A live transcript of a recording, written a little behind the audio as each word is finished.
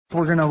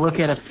We're going to look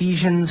at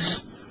Ephesians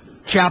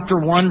chapter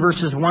 1,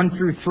 verses 1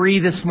 through 3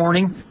 this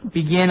morning.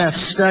 Begin a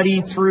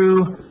study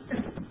through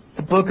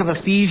the book of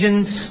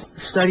Ephesians,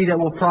 a study that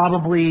will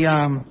probably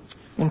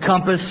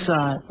encompass,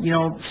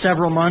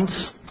 several months.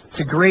 It's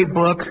a great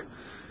book.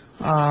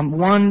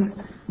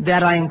 One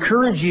that I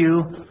encourage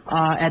you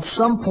at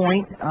some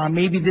point,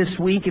 maybe this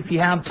week if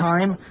you have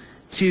time,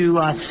 to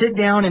sit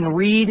down and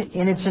read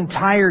in its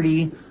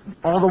entirety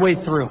all the way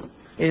through.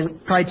 It'll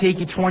probably take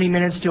you 20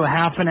 minutes to a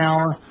half an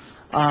hour.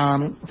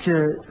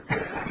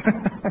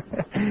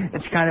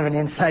 It's kind of an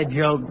inside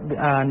joke.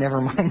 Never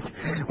mind.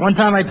 One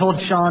time I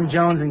told Sean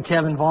Jones and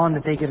Kevin Vaughn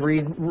that they could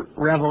read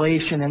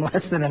Revelation in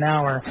less than an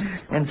hour,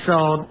 and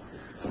so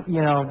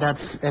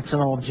that's an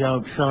old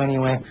joke. So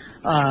anyway,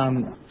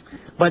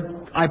 but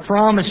I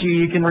promise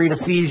you can read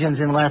Ephesians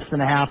in less than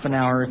a half an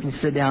hour if you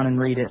sit down and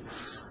read it.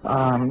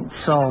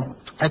 So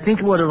I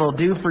think what it'll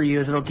do for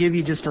you is it'll give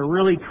you just a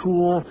really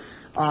cool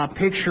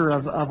picture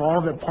of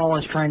all that Paul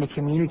is trying to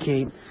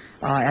communicate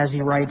as he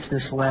writes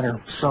this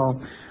letter.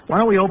 So why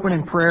don't we open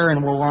in prayer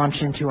and we'll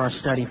launch into our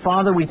study.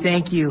 Father, we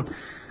thank you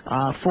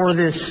for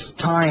this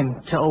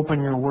time to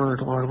open your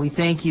word, Lord. We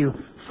thank you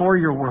for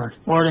your word,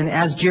 Lord. And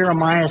as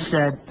Jeremiah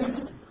said,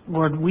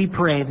 Lord, we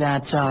pray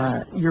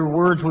that your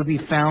words would be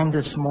found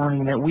this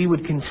morning, that we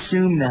would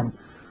consume them,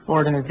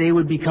 Lord, and that they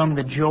would become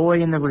the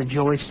joy and the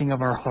rejoicing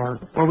of our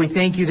heart. Lord, we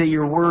thank you that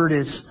your word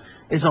is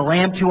a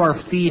lamp to our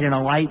feet and a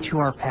light to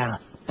our path.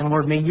 And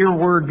Lord, may your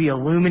word be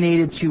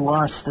illuminated to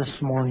us this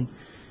morning.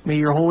 May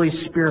your Holy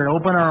Spirit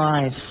open our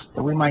eyes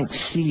that we might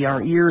see,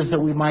 our ears that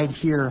we might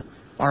hear,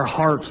 our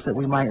hearts that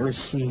we might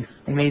receive.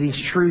 And may these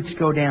truths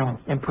go down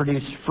and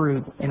produce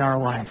fruit in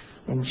our life.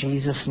 In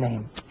Jesus'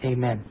 name,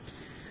 amen.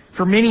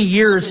 For many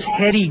years,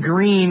 Hetty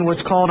Green was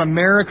called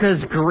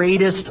America's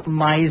greatest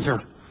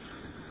miser.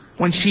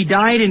 When she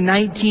died in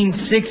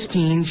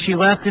 1916, she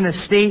left an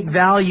estate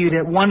valued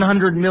at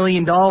 $100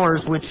 million,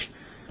 which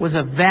was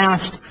a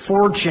vast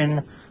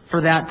fortune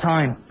for that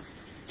time.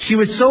 She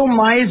was so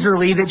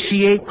miserly that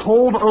she ate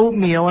cold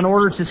oatmeal in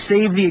order to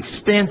save the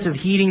expense of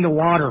heating the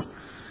water.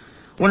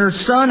 When her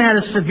son had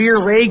a severe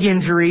leg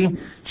injury,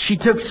 she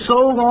took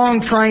so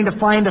long trying to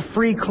find a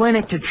free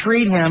clinic to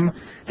treat him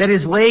that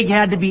his leg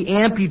had to be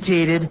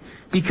amputated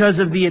because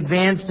of the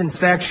advanced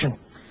infection.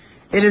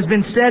 It has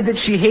been said that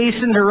she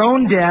hastened her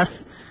own death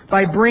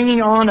by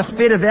bringing on a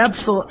fit of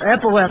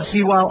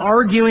epilepsy while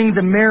arguing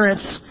the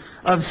merits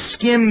of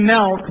skim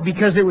milk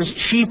because it was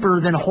cheaper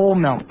than whole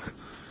milk.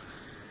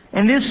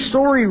 And this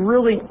story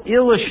really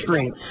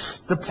illustrates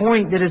the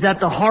point that is at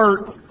the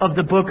heart of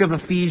the book of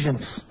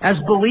Ephesians. As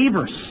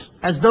believers,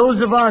 as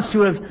those of us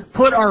who have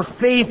put our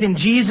faith in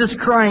Jesus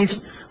Christ,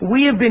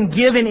 we have been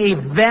given a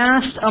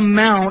vast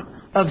amount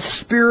of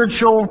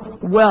spiritual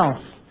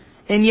wealth.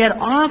 And yet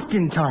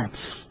oftentimes,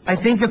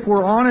 I think if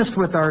we're honest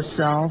with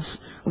ourselves,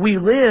 we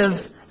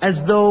live as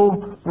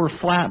though we're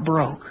flat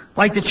broke.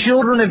 Like the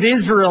children of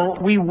Israel,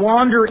 we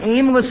wander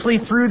aimlessly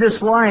through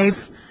this life,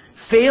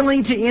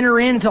 failing to enter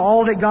into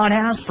all that God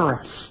has for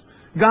us.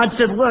 God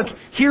said, look,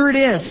 here it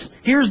is.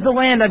 Here's the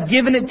land. I've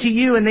given it to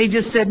you. And they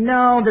just said,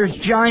 no, there's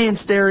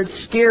giants there.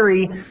 It's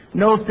scary.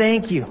 No,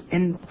 thank you.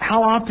 And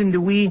how often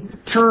do we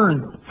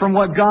turn from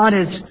what God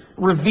has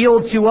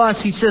revealed to us?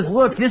 He says,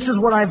 look, this is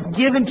what I've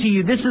given to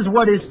you. This is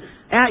what is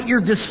at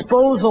your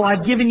disposal.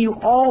 I've given you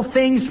all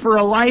things for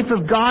a life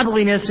of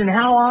godliness. And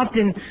how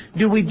often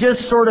do we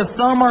just sort of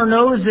thumb our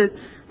nose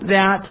at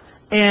that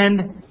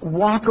and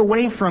walk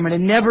away from it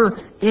and never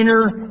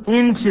enter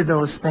into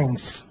those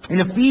things?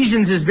 In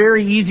Ephesians is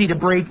very easy to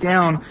break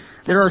down.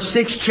 There are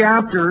 6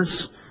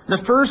 chapters.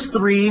 The first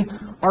 3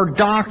 are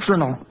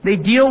doctrinal. They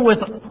deal with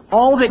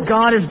all that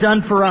God has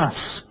done for us.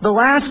 The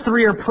last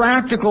 3 are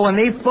practical, and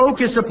they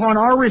focus upon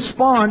our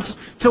response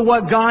to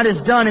what God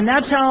has done. And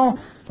that's how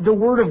the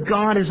Word of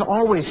God is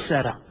always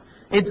set up.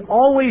 It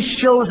always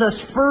shows us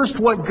first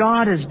what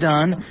God has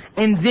done,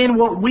 and then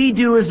what we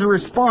do as a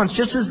response.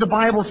 Just as the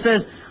Bible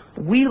says,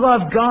 we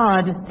love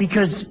God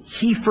because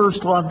He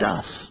first loved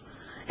us.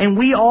 And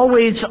we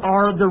always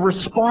are the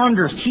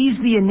responders. He's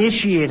the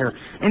initiator.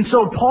 And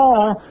so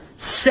Paul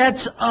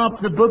sets up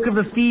the book of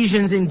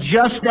Ephesians in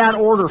just that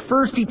order.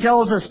 First he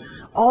tells us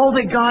all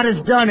that God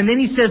has done. And then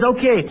he says,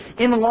 okay,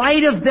 in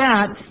light of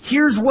that,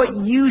 here's what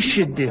you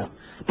should do.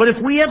 But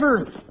if we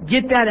ever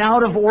get that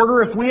out of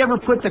order, if we ever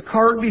put the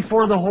cart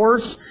before the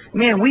horse,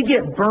 man, we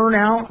get burnt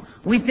out.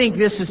 We think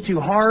this is too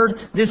hard.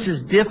 This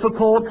is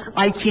difficult.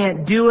 I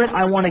can't do it.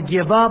 I want to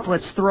give up.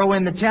 Let's throw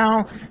in the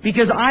towel.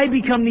 Because I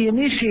become the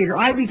initiator.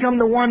 I become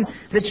the one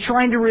that's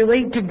trying to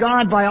relate to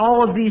God by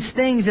all of these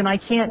things, and I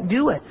can't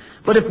do it.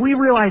 But if we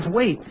realize,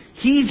 wait,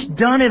 He's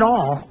done it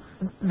all.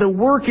 The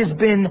work has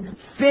been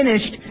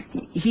finished.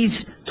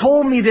 He's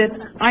told me that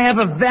I have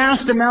a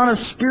vast amount of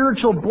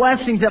spiritual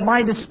blessings at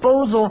my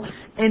disposal,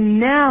 and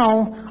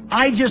now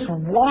I just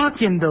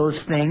walk in those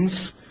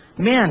things.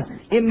 Man,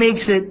 it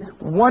makes it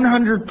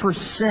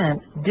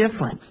 100%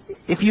 different.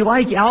 If you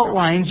like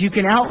outlines, you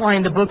can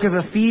outline the book of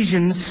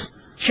Ephesians,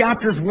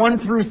 chapters 1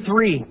 through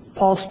 3.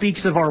 Paul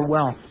speaks of our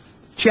wealth.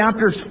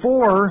 Chapters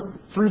 4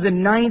 through the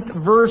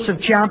 9th verse of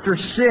chapter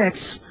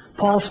 6,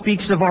 Paul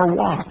speaks of our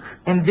walk.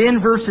 And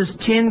then verses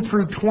 10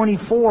 through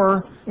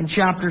 24 in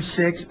chapter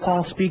 6,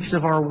 Paul speaks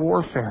of our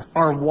warfare.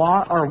 Our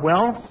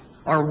wealth,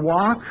 our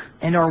walk,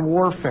 and our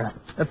warfare.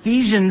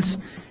 Ephesians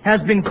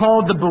has been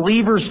called the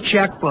believer's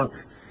checkbook,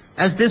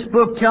 as this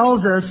book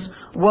tells us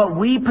what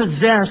we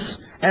possess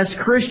as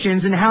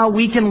Christians and how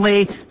we can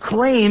lay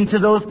claim to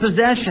those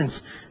possessions.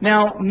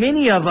 Now,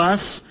 many of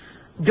us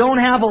don't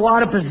have a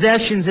lot of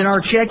possessions in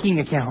our checking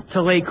account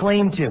to lay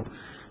claim to.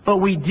 But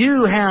we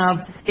do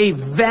have a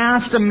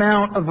vast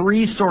amount of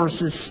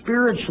resources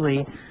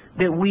spiritually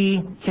that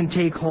we can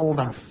take hold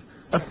of.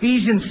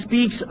 Ephesians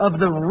speaks of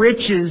the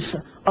riches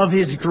of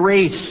His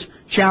grace,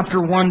 chapter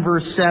 1,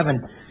 verse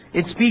 7.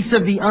 It speaks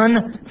of the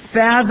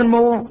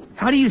unfathomable,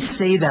 how do you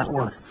say that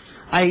word?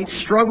 I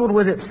struggled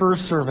with it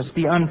first service.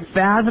 The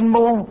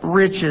unfathomable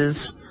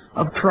riches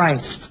of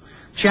Christ.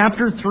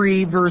 Chapter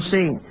 3, verse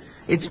 8.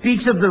 It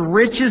speaks of the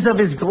riches of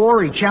His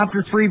glory.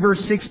 Chapter 3,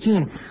 verse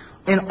 16.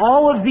 And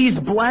all of these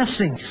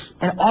blessings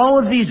and all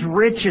of these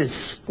riches,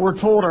 we're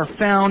told, are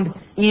found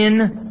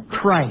in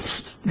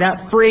Christ.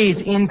 That phrase,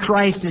 in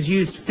Christ, is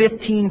used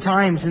 15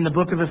 times in the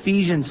book of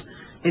Ephesians.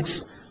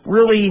 It's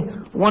really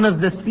one of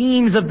the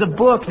themes of the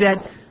book,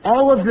 that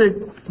all of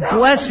the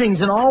blessings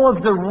and all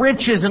of the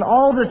riches and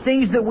all the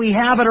things that we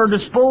have at our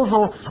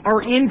disposal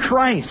are in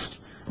Christ.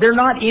 They're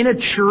not in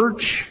a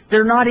church.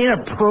 They're not in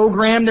a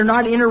program. They're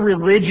not in a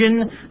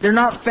religion. They're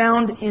not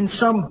found in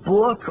some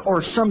book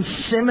or some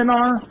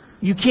seminar.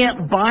 You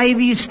can't buy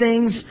these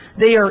things.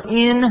 They are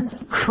in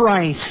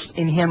Christ,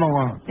 in Him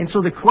alone. And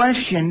so the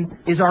question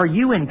is, are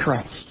you in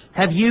Christ?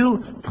 Have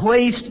you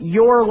placed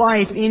your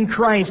life in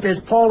Christ? As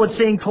Paul would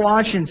say in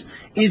Colossians,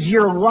 is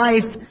your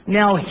life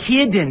now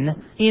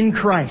hidden in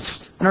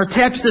Christ? And our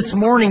text this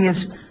morning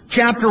is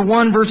chapter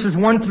 1, verses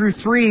 1 through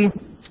 3.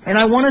 And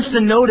I want us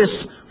to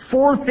notice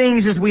 4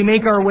 things as we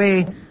make our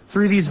way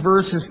through these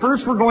verses.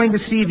 First, we're going to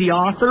see the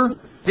author.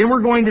 Then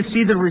we're going to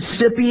see the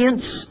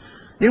recipients.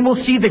 Then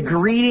we'll see the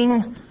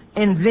greeting.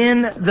 And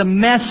then the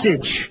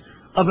message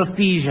of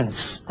Ephesians.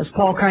 As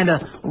Paul kind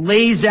of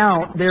lays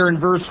out there in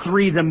verse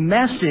 3, the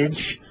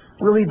message,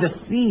 really the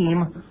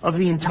theme of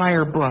the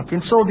entire book.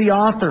 And so the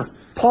author,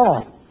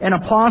 Paul, an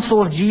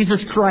apostle of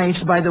Jesus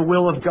Christ by the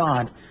will of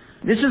God.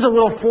 This is a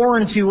little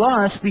foreign to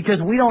us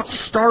because we don't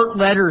start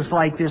letters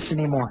like this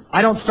anymore.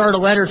 I don't start a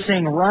letter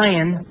saying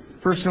Ryan.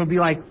 Person would be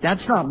like,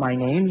 that's not my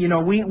name. You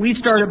know, we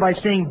started by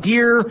saying,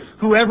 dear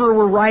whoever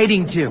we're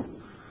writing to.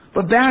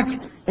 But back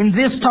in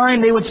this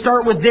time, they would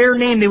start with their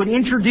name. They would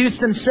introduce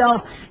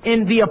themselves.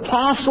 And the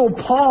Apostle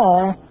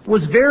Paul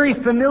was very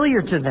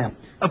familiar to them.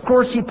 Of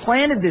course, he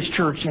planted this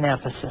church in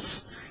Ephesus.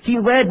 He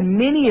led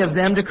many of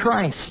them to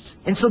Christ.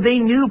 And so they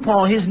knew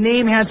Paul. His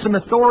name had some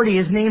authority.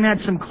 His name had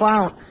some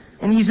clout.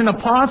 And he's an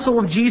apostle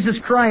of Jesus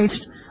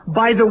Christ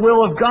by the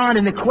will of God.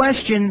 And the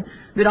question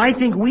that I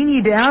think we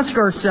need to ask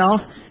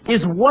ourselves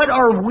is, what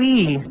are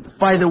we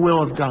by the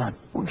will of God?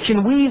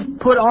 Can we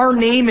put our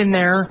name in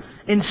there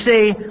and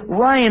say,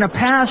 Ryan, a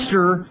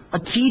pastor, a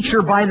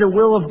teacher by the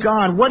will of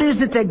God? What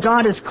is it that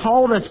God has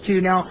called us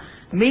to? Now,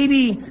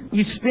 maybe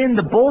you spend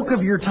the bulk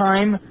of your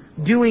time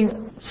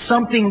doing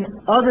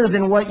something other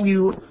than what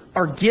you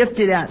are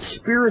gifted at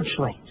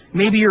spiritually.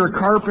 Maybe you're a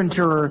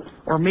carpenter,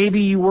 or maybe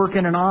you work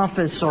in an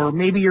office, or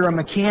maybe you're a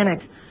mechanic.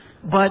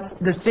 But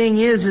the thing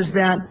is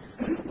that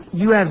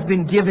you have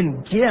been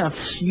given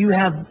gifts. You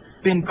have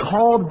been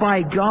called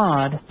by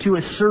God to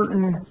a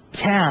certain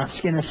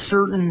task and a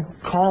certain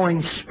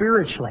calling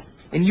spiritually.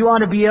 And you ought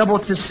to be able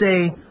to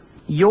say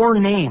your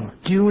name,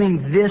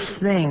 doing this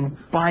thing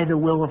by the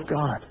will of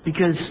God.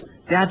 Because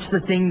that's the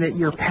thing that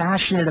you're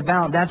passionate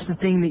about. That's the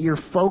thing that you're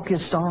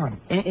focused on.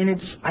 And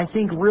it's, I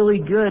think, really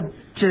good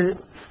to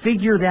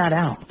figure that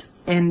out.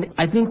 And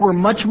I think we're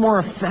much more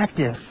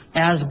effective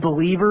as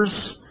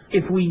believers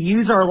if we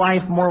use our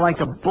life more like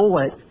a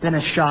bullet than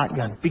a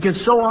shotgun.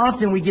 Because so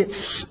often we get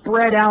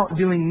spread out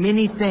doing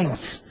many things,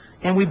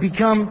 and we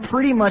become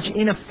pretty much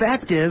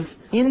ineffective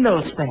in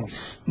those things.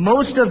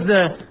 Most of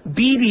the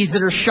BBs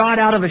that are shot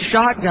out of a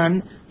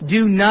shotgun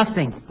do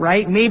nothing,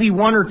 right? Maybe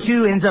 1 or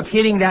 2 ends up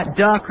hitting that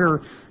duck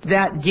or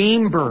that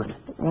game bird.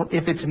 Well,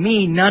 if it's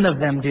me, none of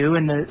them do,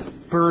 and the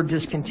bird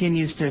just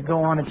continues to go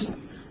on its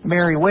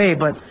merry way.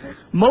 But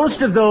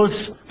most of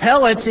those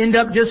pellets end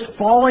up just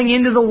falling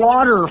into the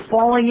water, or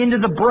falling into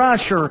the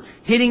brush, or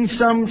hitting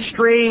some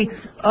stray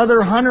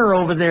other hunter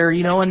over there,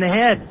 you know, in the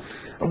head.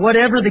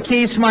 Whatever the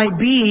case might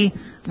be,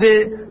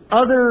 the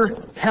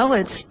other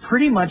pellets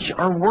pretty much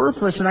are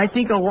worthless. And I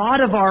think a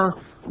lot of our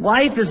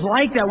life is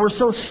like that. We're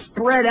so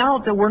spread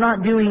out that we're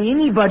not doing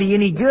anybody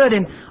any good.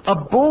 And a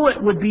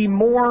bullet would be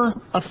more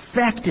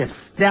effective.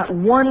 That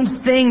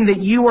one thing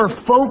that you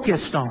are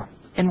focused on.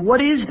 And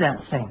what is that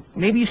thing?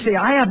 Maybe you say,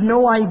 I have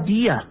no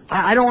idea.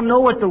 I don't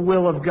know what the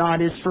will of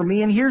God is for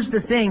me. And here's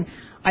the thing.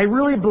 I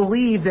really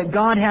believe that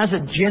God has a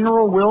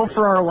general will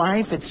for our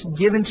life. It's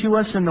given to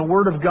us in the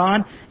Word of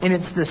God, and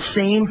it's the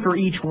same for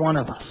each one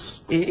of us.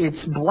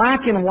 It's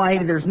black and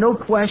white. There's no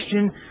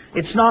question.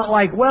 It's not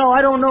like, well,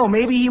 I don't know,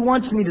 maybe He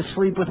wants me to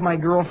sleep with my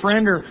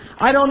girlfriend, or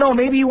I don't know,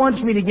 maybe He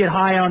wants me to get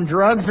high on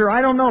drugs, or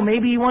I don't know,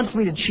 maybe He wants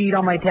me to cheat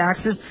on my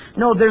taxes.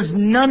 No, there's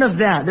none of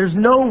that. There's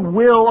no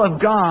will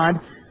of God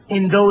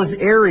in those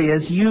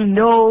areas. You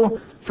know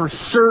for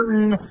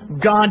certain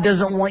God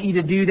doesn't want you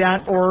to do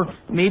that, or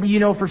maybe you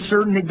know for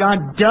certain that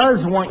God does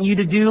want you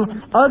to do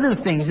other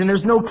things, and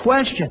there's no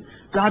question.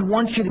 God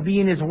wants you to be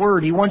in His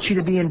Word. He wants you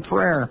to be in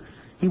prayer.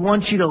 He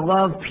wants you to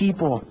love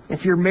people.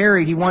 If you're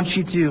married, He wants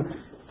you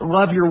to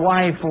love your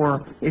wife,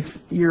 or if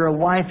you're a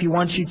wife, He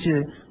wants you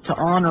to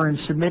honor and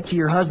submit to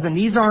your husband.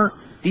 These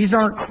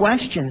aren't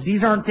questions.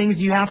 These aren't things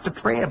you have to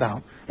pray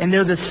about. And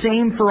they're the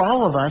same for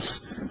all of us.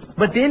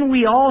 But then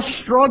we all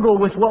struggle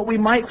with what we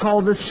might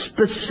call the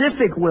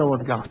specific will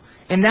of God.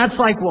 And that's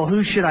like, well,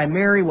 who should I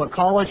marry? What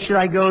college should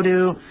I go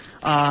to?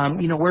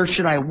 Where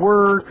should I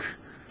work?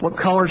 What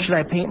color should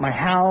I paint my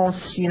house?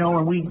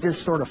 And we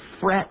just sort of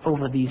fret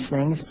over these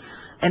things.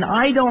 And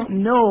I don't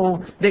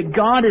know that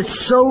God is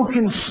so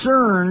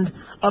concerned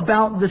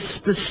about the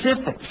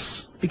specifics.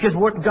 Because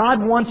what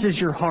God wants is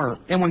your heart.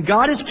 And when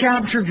God has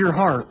captured your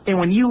heart, and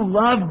when you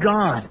love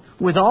God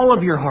with all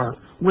of your heart,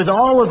 with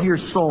all of your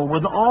soul,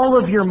 with all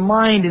of your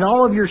mind, and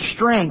all of your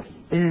strength,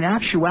 and in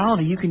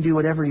actuality, you can do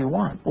whatever you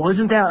want. Well,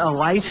 isn't that a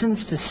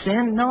license to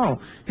sin?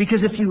 No.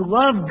 Because if you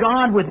love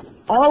God with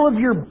all of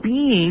your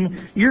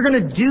being, you're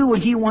going to do what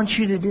He wants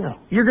you to do.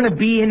 You're going to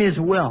be in His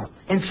will.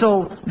 And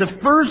so the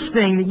first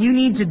thing that you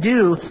need to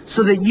do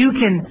so that you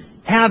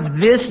can have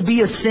this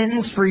be a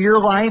sentence for your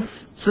life,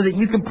 so that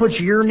you can put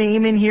your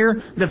name in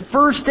here, the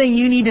first thing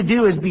you need to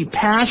do is be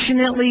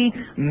passionately,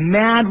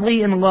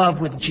 madly in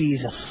love with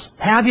Jesus.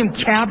 Have Him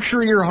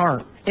capture your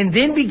heart. And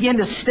then begin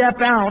to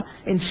step out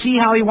and see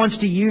how He wants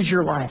to use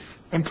your life.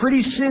 And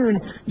pretty soon,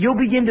 you'll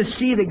begin to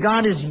see that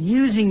God is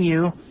using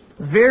you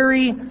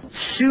very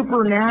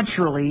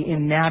supernaturally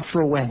in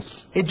natural ways.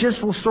 It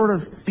just will sort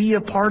of be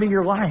a part of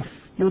your life.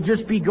 You'll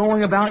just be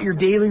going about your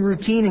daily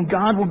routine, and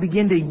God will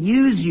begin to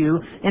use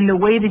you in the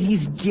way that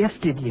He's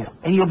gifted you.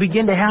 And you'll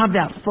begin to have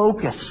that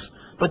focus.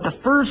 But the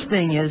first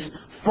thing is,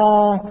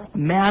 fall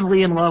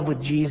madly in love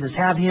with Jesus.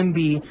 Have Him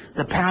be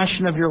the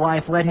passion of your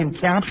life. Let Him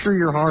capture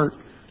your heart.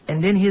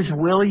 And then His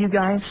will, you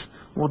guys,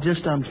 will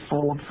just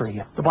unfold for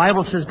you. The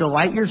Bible says,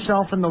 delight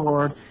yourself in the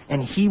Lord,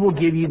 and He will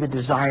give you the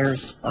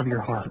desires of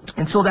your heart.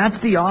 And so that's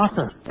the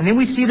author. And then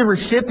we see the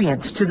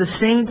recipients, to the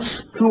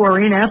saints who are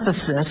in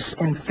Ephesus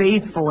and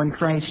faithful in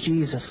Christ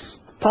Jesus.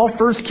 Paul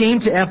first came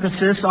to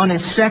Ephesus on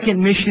his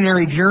second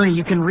missionary journey.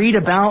 You can read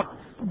about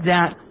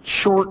that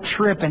short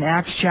trip in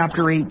Acts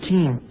chapter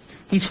 18.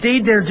 He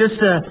stayed there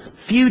just a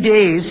few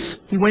days.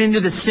 He went into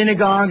the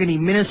synagogue and he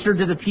ministered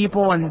to the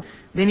people, and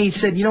then he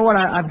said, you know what,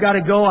 I've got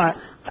to go.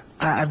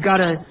 I've got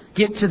to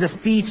get to the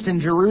feast in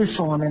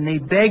Jerusalem. And they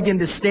begged him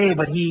to stay,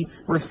 but he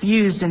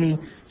refused, and he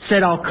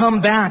said, I'll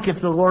come back if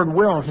the Lord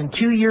wills. And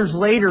 2 years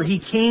later, he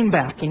came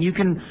back. And you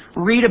can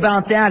read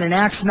about that in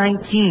Acts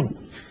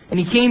 19. And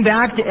he came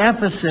back to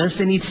Ephesus,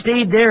 and he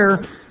stayed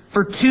there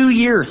for 2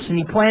 years. And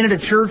he planted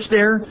a church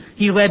there.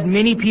 He led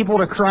many people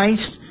to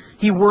Christ.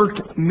 He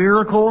worked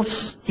miracles.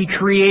 He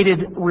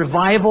created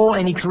revival,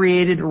 and he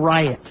created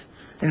riot.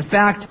 In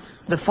fact,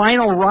 the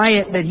final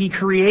riot that he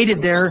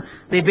created there,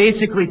 they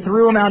basically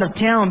threw him out of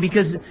town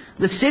because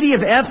the city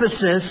of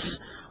Ephesus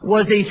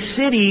was a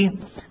city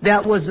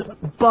that was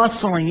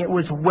bustling. It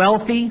was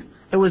wealthy.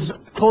 It was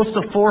close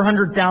to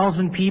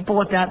 400,000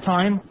 people at that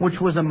time, which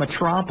was a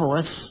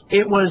metropolis.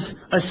 It was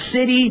a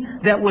city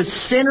that was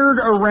centered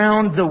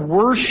around the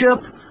worship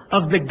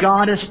of the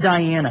goddess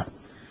Diana.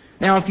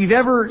 Now, if you've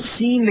ever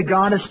seen the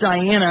goddess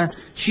Diana,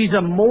 she's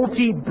a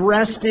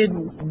multi-breasted,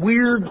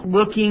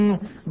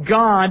 weird-looking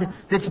god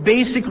that's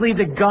basically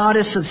the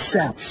goddess of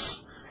sex.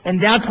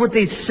 And that's what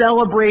they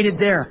celebrated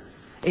there.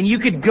 And you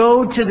could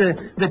go to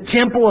the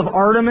temple of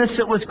Artemis,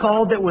 it was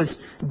called, that was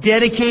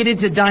dedicated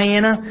to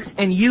Diana,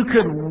 and you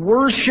could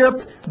worship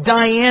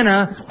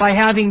Diana by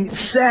having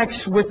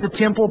sex with the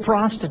temple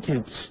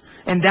prostitutes.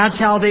 And that's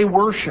how they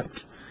worshipped.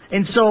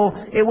 And so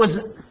it was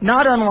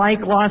not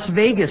unlike Las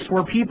Vegas,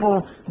 where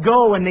people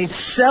go and they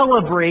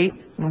celebrate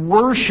and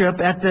worship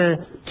at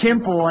the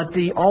temple, at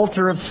the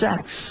altar of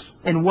sex.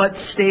 And what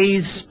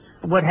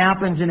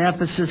happens in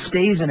Ephesus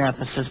stays in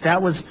Ephesus.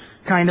 That was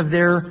kind of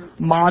their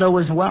motto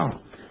as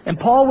well. And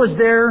Paul was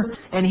there,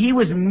 and he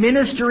was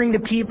ministering to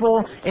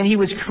people, and he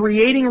was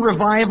creating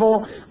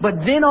revival.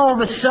 But then all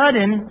of a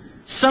sudden,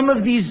 some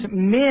of these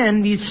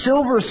men, these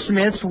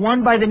silversmiths,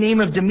 one by the name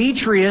of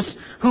Demetrius,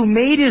 who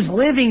made his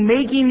living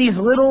making these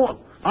little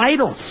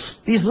idols,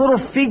 these little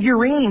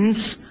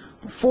figurines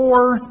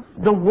for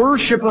the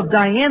worship of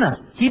Diana.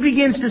 He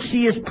begins to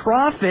see his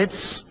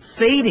prophets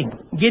fading,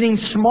 getting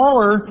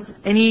smaller,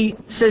 and he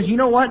says, you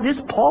know what, this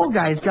Paul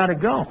guy's got to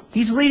go.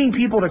 He's leading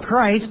people to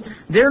Christ.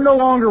 They're no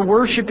longer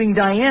worshiping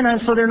Diana,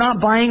 so they're not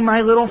buying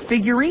my little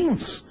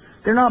figurines.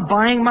 They're not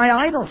buying my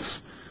idols.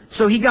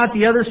 So he got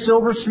the other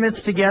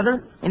silversmiths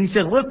together, and he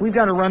said, look, we've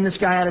got to run this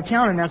guy out of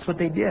town, and that's what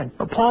they did.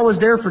 But Paul was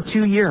there for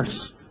 2 years.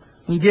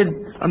 He did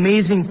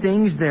amazing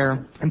things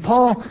there. And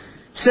Paul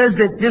says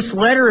that this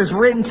letter is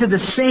written to the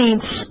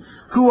saints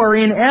who are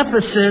in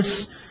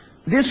Ephesus.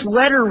 This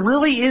letter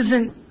really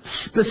isn't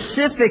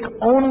specific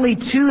only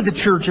to the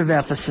church of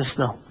Ephesus,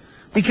 though.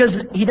 Because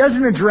he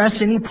doesn't address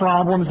any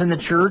problems in the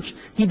church.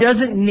 He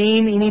doesn't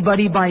name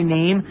anybody by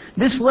name.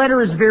 This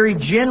letter is very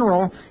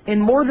general, and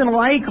more than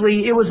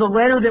likely it was a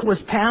letter that was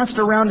passed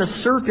around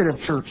a circuit of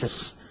churches.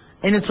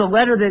 And it's a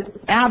letter that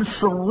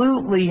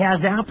absolutely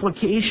has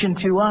application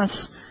to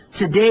us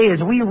today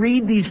as we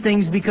read these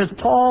things, because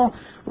Paul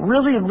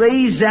really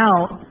lays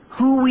out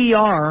who we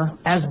are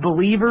as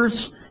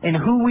believers and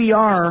who we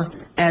are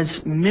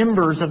as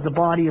members of the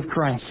body of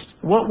Christ.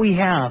 What we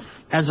have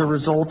as a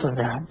result of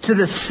that. To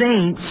the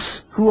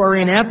saints who are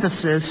in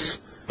Ephesus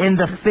and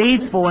the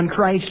faithful in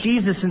Christ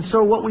Jesus. And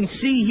so what we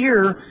see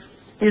here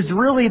is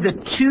really the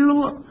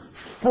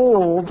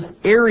twofold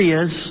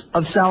areas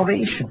of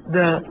salvation.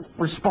 The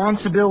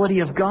responsibility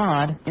of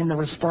God and the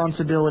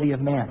responsibility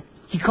of man.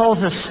 He calls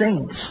us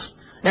saints.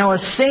 Now, a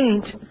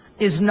saint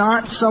is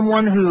not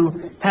someone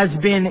who has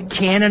been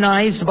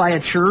canonized by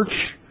a church.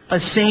 A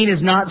saint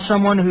is not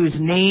someone whose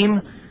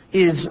name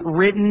is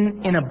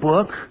written in a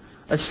book.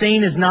 A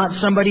saint is not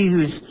somebody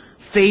whose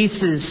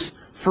face is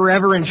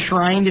forever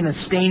enshrined in a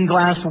stained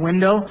glass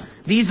window.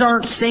 These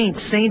aren't saints.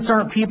 Saints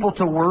aren't people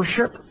to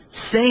worship.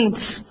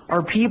 Saints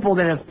are people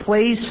that have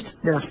placed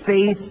their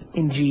faith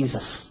in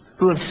Jesus,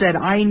 who have said,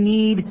 I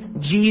need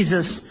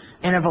Jesus,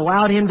 and have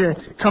allowed Him to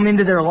come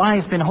into their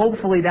life. And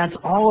hopefully that's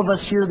all of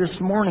us here this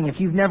morning. If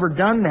you've never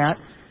done that,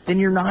 then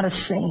you're not a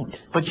saint.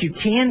 But you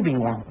can be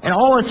one. And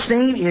all a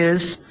saint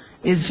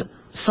is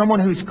someone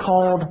who's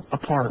called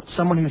apart,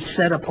 someone who's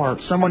set apart,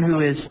 someone who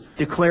is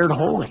declared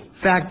holy.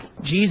 In fact,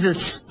 Jesus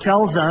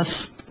tells us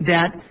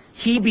that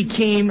He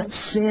became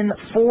sin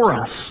for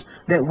us,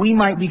 that we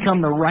might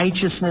become the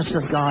righteousness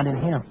of God in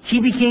Him.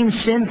 He became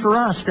sin for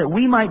us, that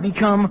we might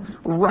become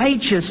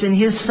righteous in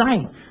His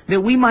sight,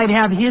 that we might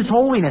have His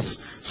holiness.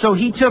 So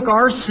He took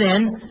our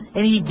sin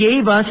and He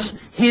gave us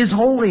His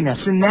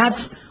holiness. And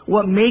that's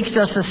what makes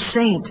us a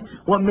saint,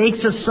 what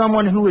makes us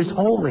someone who is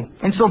holy.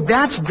 And so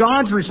that's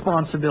God's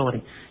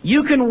responsibility.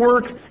 You can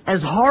work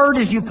as hard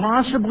as you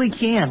possibly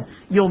can.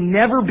 You'll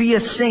never be a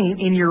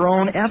saint in your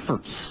own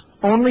efforts.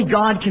 Only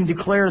God can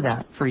declare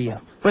that for you.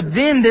 But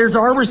then there's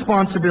our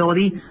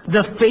responsibility,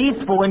 the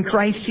faithful in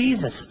Christ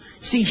Jesus.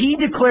 See, He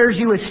declares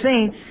you a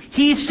saint.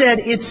 He said,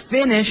 it's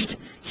finished.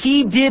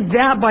 He did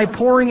that by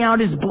pouring out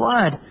His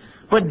blood.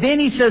 But then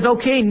He says,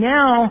 okay,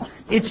 now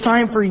it's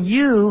time for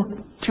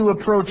you to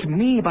approach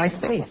me by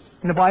faith.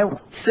 And the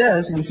Bible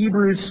says in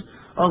Hebrews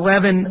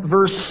 11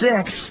 verse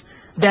 6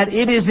 that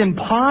it is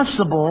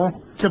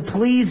impossible to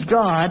please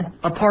God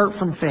apart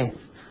from faith.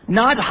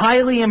 Not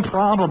highly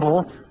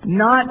improbable,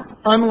 not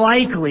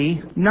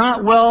unlikely,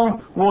 not,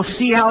 well, we'll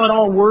see how it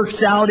all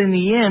works out in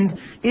the end.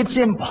 It's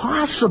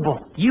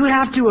impossible. You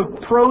have to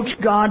approach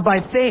God by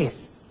faith.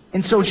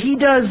 And so He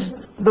does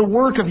the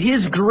work of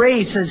His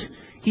grace, as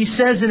He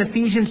says in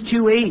Ephesians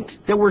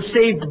 2:8, that we're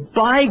saved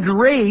by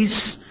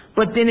grace,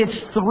 but then it's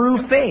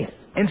through faith.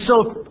 And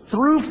so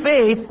through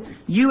faith,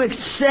 you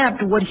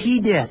accept what He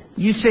did.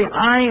 You say,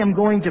 I am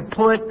going to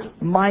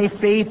put my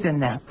faith in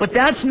that. But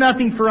that's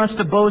nothing for us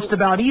to boast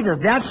about either.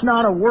 That's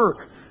not a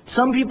work.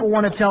 Some people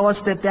want to tell us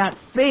that that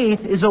faith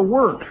is a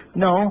work.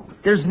 No,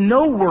 there's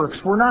no works.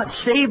 We're not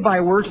saved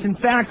by works. In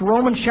fact,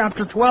 Romans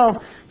chapter 12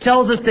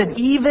 tells us that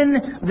even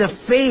the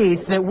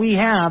faith that we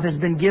have has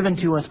been given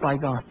to us by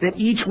God. That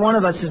each one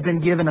of us has been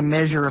given a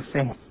measure of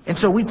faith. And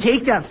so we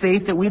take that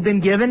faith that we've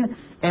been given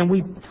and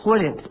we put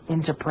it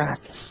into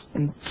practice.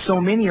 And so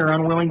many are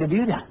unwilling to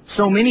do that.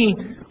 So many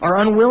are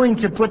unwilling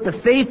to put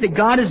the faith that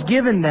God has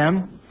given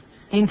them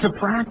into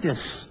practice.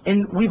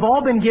 And we've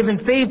all been given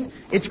faith.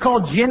 It's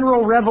called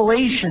general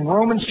revelation.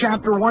 Romans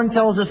chapter 1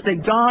 tells us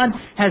that God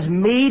has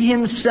made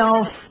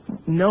Himself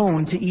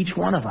known to each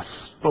one of us.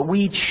 But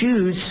we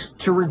choose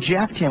to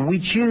reject Him. We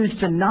choose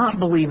to not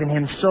believe in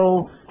Him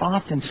so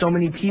often, so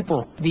many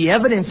people. The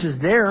evidence is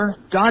there.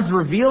 God's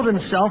revealed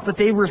Himself, but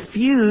they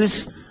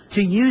refuse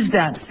to use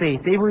that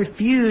faith. They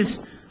refuse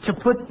to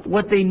put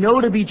what they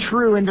know to be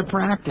true into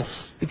practice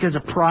because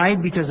of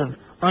pride, because of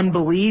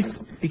unbelief,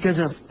 because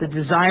of the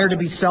desire to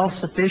be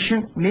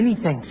self-sufficient, many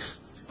things.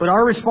 But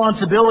our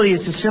responsibility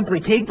is to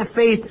simply take the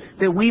faith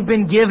that we've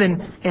been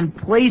given and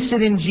place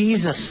it in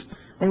Jesus.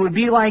 It would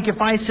be like if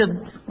I said,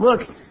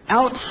 look,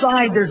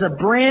 outside there's a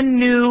brand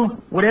new,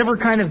 whatever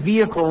kind of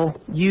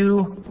vehicle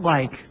you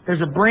like.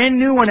 There's a brand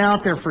new one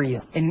out there for you.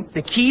 And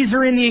the keys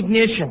are in the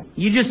ignition.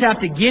 You just have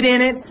to get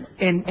in it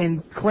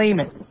and claim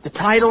it. The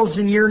title's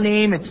in your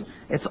name.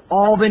 It's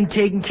all been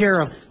taken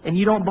care of. And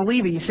you don't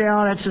believe it. You say,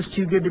 oh, that's just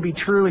too good to be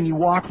true. And you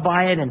walk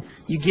by it and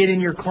you get in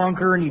your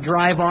clunker and you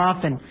drive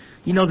off. And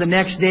you know, the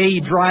next day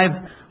you drive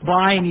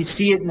by and you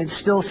see it and it's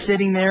still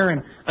sitting there.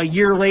 And a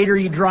year later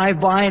you drive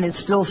by and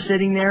it's still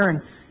sitting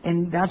there.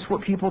 And that's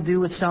what people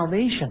do with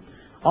salvation.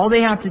 All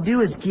they have to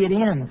do is get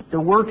in. The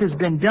work has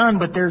been done,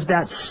 but there's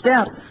that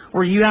step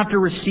where you have to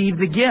receive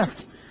the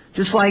gift.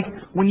 Just like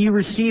when you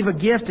receive a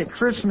gift at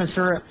Christmas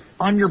or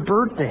on your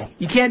birthday.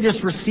 You can't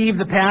just receive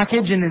the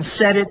package and then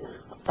set it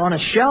on a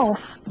shelf.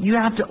 You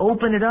have to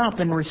open it up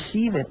and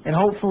receive it and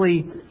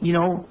hopefully,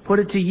 put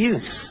it to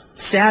use.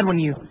 Sad when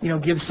you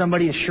give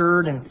somebody a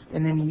shirt and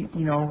then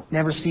you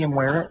never see them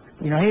wear it.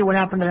 Hey, what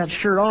happened to that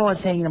shirt? Oh,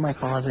 it's hanging in my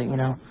closet,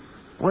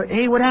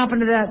 Hey, what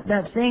happened to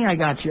that thing I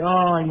got you? Oh,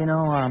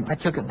 I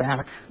took it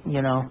back,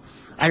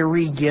 I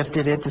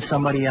re-gifted it to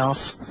somebody else.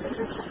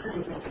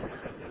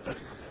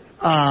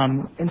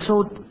 And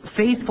so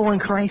faithful in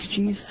Christ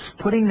Jesus,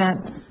 putting that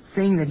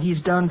thing that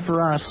He's done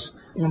for us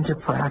into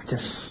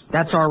practice.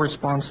 That's our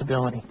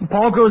responsibility. And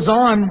Paul goes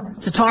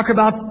on to talk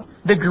about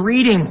the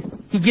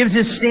greeting. He gives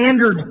his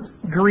standard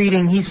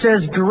greeting. He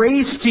says,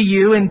 "Grace to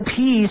you and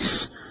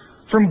peace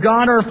from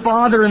God our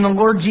Father and the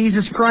Lord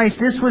Jesus Christ."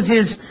 This was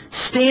his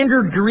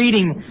standard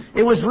greeting.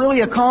 It was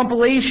really a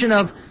compilation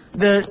of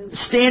the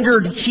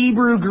standard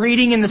Hebrew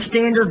greeting and the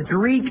standard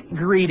Greek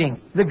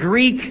greeting. The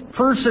Greek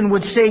person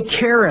would say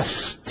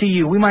charis to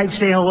you. We might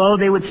say hello.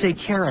 They would say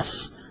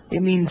charis.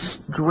 It means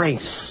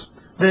grace.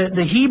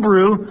 The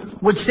Hebrew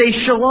would say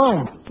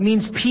shalom. It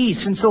means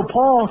peace. And so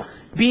Paul,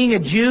 being a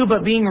Jew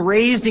but being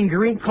raised in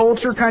Greek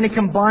culture, kind of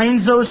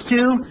combines those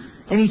two.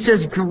 And he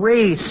says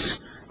grace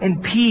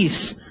and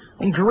peace.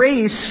 And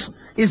grace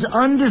is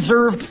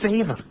undeserved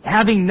favor,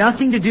 having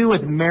nothing to do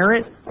with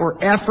merit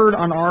or effort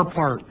on our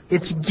part.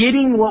 It's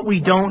getting what we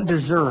don't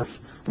deserve.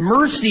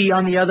 Mercy,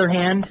 on the other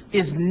hand,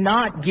 is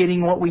not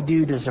getting what we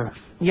do deserve.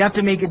 You have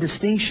to make a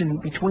distinction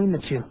between the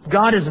two.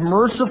 God is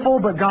merciful,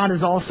 but God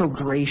is also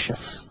gracious.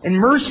 And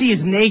mercy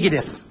is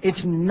negative.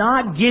 It's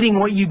not getting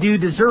what you do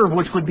deserve,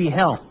 which would be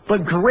hell.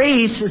 But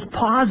grace is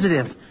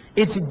positive.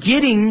 It's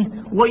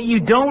getting what you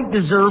don't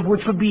deserve,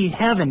 which would be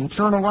heaven,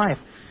 eternal life.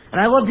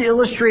 And I love to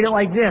illustrate it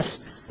like this.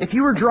 If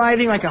you were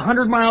driving like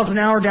 100 miles an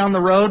hour down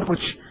the road,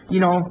 which,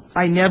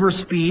 I never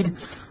speed,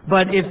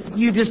 but if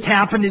you just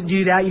happen to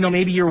do that,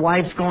 maybe your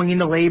wife's going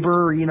into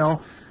labor, or,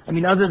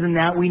 other than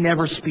that, we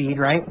never speed,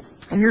 right?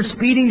 And you're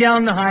speeding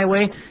down the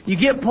highway, you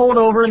get pulled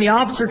over, and the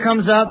officer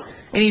comes up,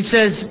 and he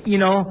says,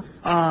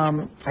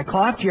 I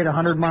clocked you at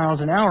 100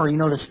 miles an hour.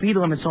 The speed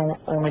limit's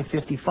only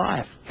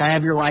 55. Can I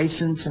have your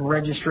license and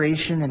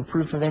registration and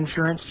proof of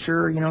insurance?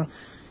 Sure,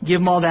 Give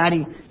him all that.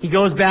 He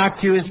goes back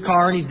to his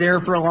car, and he's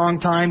there for a long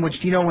time, which,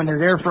 when they're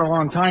there for a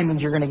long time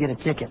means you're going to get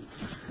a ticket.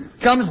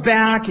 Comes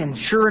back, and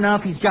sure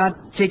enough, he's got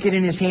a ticket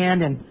in his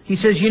hand, and he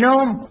says,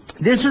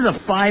 this is a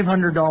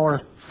 $500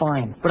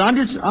 fine. But I'm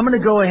going to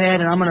go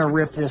ahead and I'm going to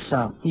rip this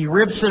up. He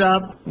rips it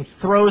up, he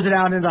throws it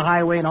out into the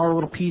highway, and all the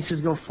little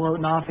pieces go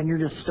floating off, and you're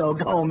just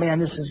stoked. Oh man,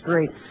 this is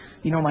great.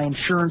 My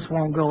insurance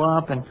won't go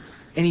up, and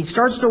he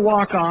starts to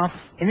walk off,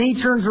 and then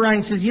he turns around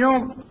and says,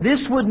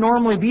 this would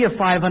normally be a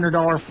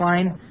 $500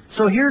 fine,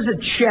 so here's a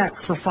check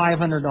for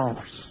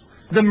 $500.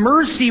 The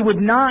mercy would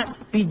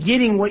not be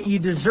getting what you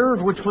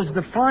deserve, which was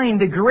the fine.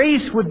 The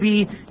grace would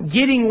be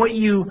getting what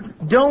you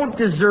don't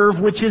deserve,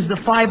 which is the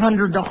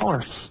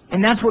 $500.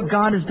 And that's what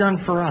God has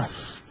done for us.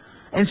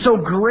 And so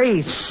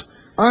grace,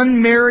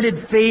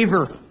 unmerited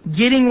favor,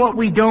 getting what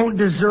we don't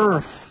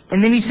deserve.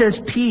 And then he says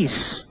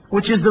peace,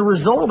 which is the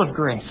result of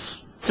grace.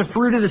 It's a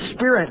fruit of the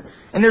Spirit.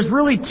 And there's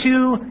really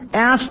two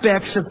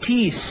aspects of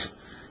peace.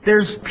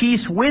 There's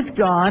peace with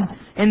God,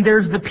 and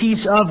there's the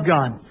peace of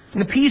God. And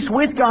the peace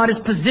with God is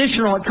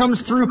positional. It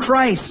comes through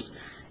Christ.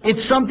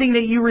 It's something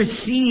that you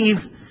receive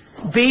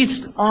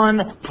based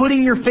on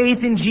putting your faith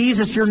in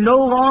Jesus. You're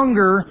no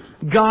longer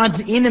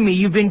God's enemy.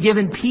 You've been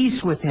given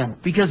peace with Him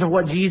because of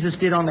what Jesus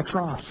did on the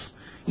cross.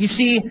 You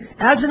see,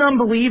 as an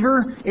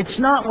unbeliever, it's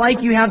not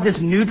like you have this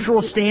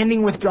neutral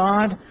standing with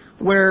God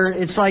where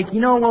it's like,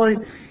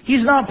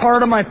 He's not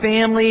part of my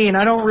family and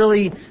I don't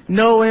really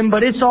know Him,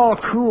 but it's all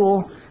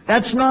cool.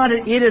 That's not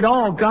it at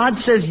all. God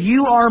says,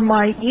 you are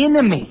my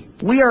enemy.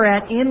 We are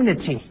at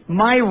enmity.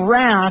 My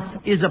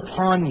wrath is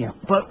upon you.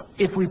 But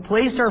if we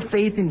place our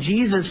faith in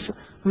Jesus,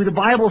 who the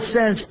Bible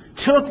says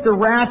took the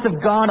wrath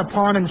of God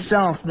upon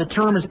Himself, the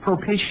term is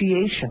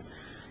propitiation.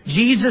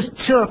 Jesus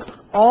took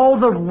all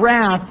the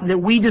wrath that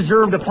we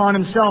deserved upon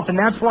Himself. And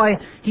that's why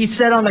He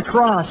said on the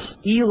cross,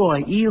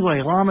 Eloi,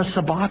 Eloi, lama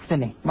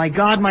sabachthani. My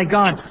God,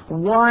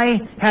 why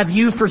have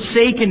you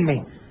forsaken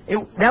me?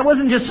 That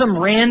wasn't just some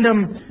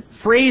random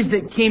phrase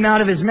that came out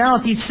of His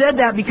mouth. He said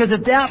that because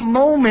at that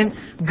moment,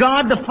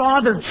 God the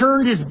Father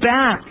turned His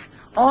back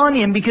on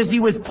Him because He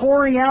was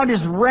pouring out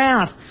His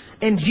wrath,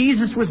 and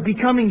Jesus was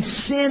becoming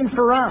sin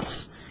for us.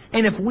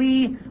 And if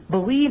we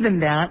believe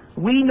in that,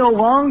 we no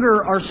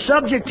longer are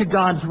subject to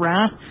God's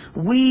wrath.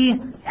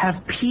 We have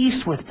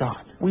peace with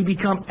God. We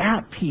become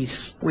at peace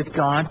with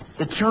God.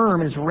 The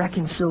term is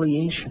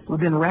reconciliation. We've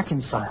been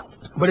reconciled.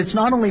 But it's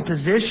not only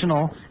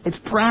positional, it's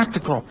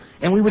practical.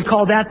 And we would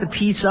call that the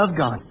peace of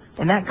God.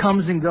 And that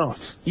comes and goes.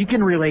 You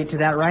can relate to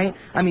that, right?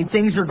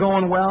 Things are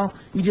going well.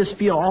 You just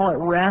feel all at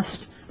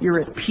rest. You're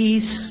at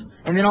peace.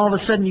 And then all of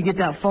a sudden you get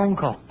that phone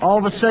call. All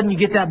of a sudden you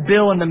get that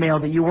bill in the mail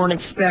that you weren't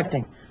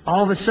expecting.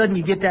 all of a sudden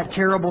you get that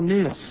terrible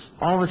news.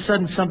 All of a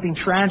sudden something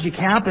tragic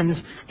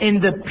happens,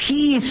 and the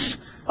peace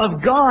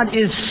of God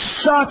is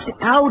sucked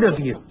out of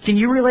you. Can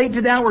you relate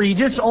to that, where you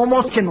just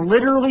almost can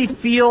literally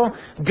feel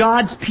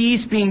God's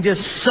peace being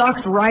just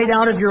sucked right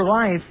out of your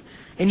life?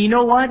 And you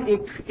know what?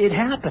 It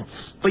happens.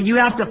 But you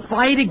have to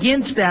fight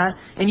against that,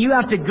 and you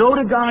have to go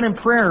to God in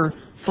prayer.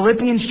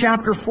 Philippians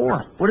chapter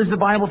 4. What does the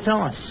Bible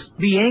tell us?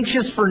 Be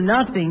anxious for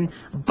nothing,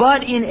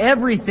 but in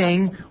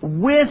everything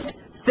with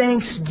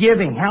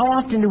thanksgiving. How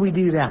often do we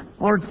do that?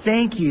 Lord,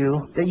 thank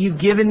you that you've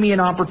given me an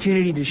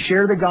opportunity to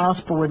share the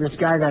gospel with this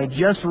guy that I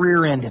just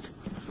rear-ended.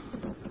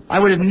 I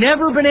would have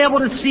never been able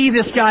to see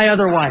this guy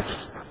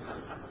otherwise.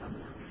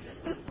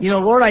 You know,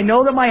 Lord, I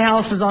know that my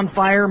house is on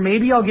fire.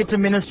 Maybe I'll get to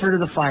minister to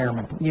the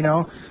firemen. You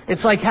know,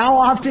 it's like, how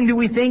often do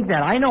we think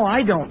that? I know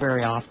I don't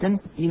very often,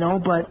 you know,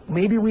 but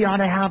maybe we ought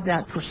to have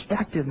that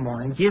perspective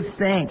more and give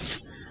thanks.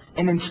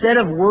 And instead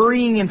of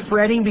worrying and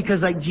fretting,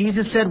 because like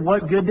Jesus said,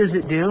 what good does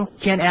it do?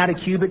 Can't add a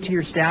cubit to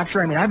your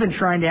stature. I mean, I've been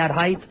trying to add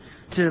height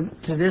to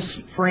this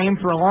frame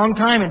for a long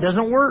time. It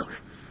doesn't work.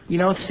 You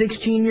know,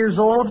 16 years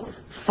old,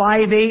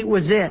 5'8"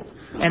 was it.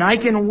 And I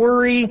can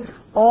worry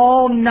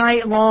all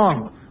night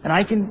long. And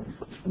I can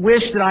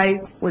wish that I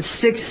was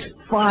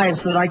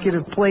 6'5" so that I could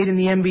have played in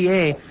the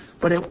NBA.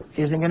 But it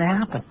isn't going to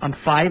happen. I'm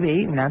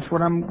 5'8", and that's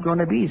what I'm going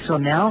to be. So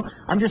now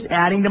I'm just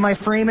adding to my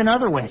frame in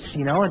other ways.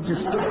 You know, it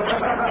just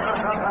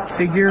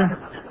figure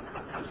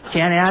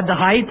can't add the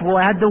height, we'll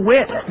add the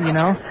width. You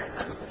know,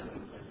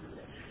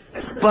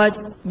 but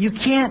you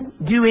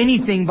can't do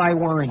anything by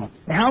worrying.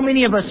 How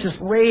many of us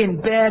just lay in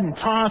bed and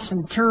toss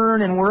and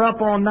turn, and we're up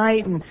all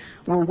night and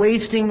we're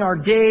wasting our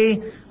day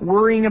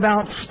worrying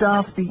about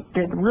stuff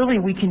that really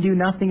we can do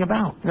nothing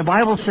about? The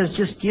Bible says,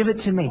 just give it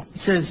to me.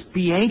 It says,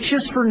 be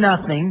anxious for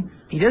nothing.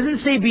 He doesn't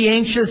say be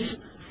anxious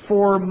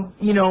for,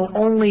 you know,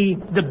 only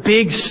the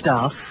big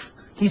stuff.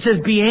 He says,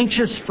 be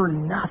anxious for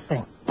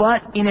nothing,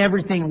 but in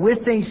everything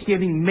with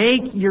thanksgiving,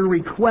 make your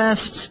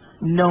requests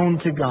known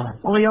to God.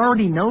 Well, He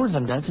already knows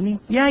them, doesn't He?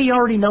 Yeah, He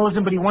already knows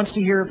them, but He wants to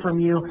hear it from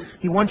you.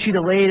 He wants you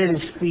to lay it at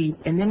His feet,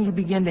 and then you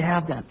begin to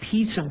have that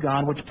peace of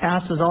God, which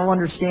passes all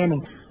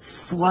understanding,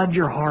 flood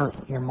your heart,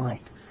 your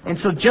mind. And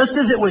so just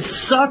as it was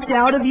sucked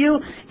out of you,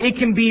 it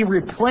can be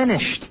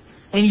replenished,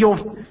 and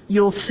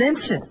you'll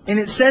sense it. And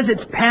it says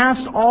it's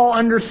past all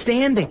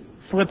understanding.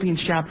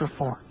 Philippians chapter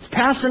 4. It's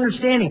past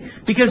understanding.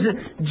 Because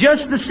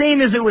just the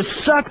same as it was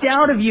sucked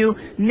out of you,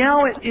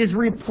 now it is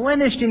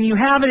replenished and you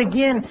have it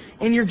again,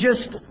 and you're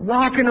just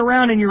walking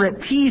around and you're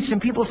at peace.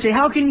 And people say,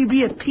 how can you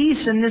be at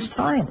peace in this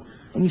time?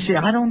 And you say,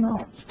 I don't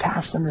know. It's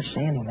past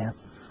understanding, man.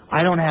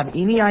 I don't have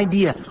any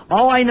idea.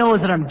 All I know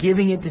is that I'm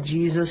giving it to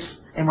Jesus,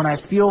 and when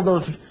I feel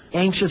those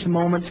anxious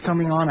moments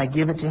coming on, I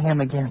give it to Him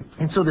again.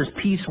 And so there's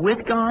peace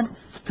with God,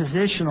 it's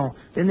positional.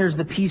 Then there's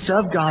the peace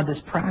of God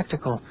that's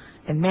practical.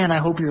 And man, I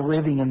hope you're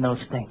living in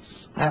those things.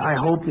 I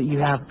hope that you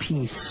have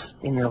peace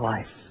in your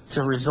life. It's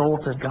a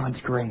result of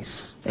God's grace.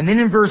 And then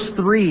in verse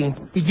 3,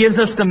 He gives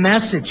us the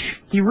message.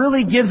 He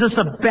really gives us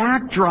a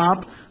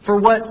backdrop for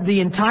what the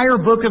entire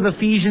book of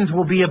Ephesians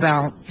will be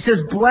about. He says,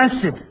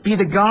 blessed be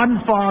the God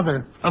and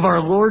Father of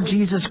our Lord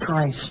Jesus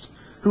Christ,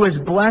 who has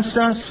blessed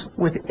us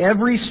with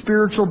every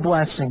spiritual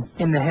blessing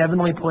in the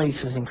heavenly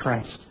places in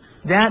Christ.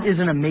 That is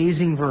an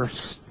amazing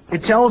verse.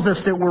 It tells us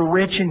that we're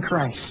rich in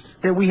Christ,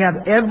 that we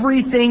have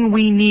everything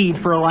we need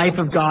for a life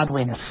of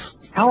godliness.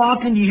 How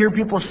often do you hear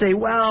people say,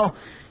 well,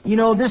 you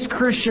know, this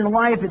Christian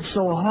life, it's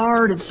so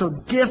hard, it's so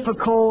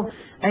difficult.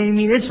 I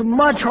mean, it's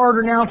much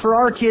harder now for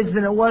our kids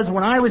than it was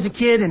when I was a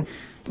kid, and,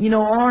 you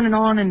know,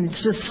 on, and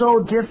it's just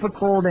so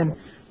difficult.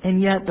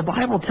 And yet the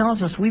Bible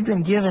tells us we've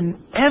been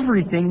given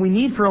everything we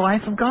need for a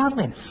life of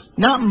godliness.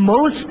 Not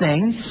most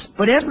things,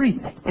 but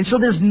everything. And so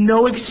there's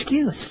no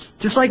excuse.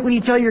 Just like when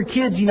you tell your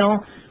kids, you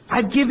know,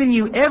 I've given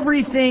you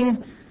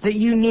everything that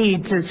you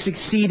need to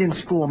succeed in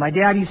school. My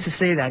dad used to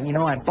say that, you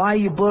know, I buy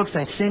you books,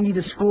 I send you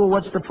to school,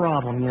 what's the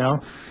problem, you know?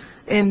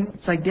 And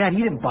it's like, Dad,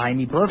 you didn't buy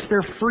me books,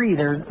 they're free,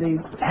 they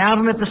have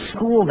them at the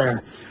school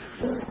there.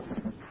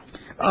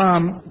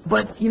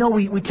 But, you know,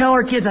 we tell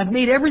our kids, I've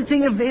made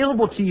everything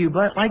available to you,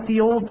 but like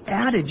the old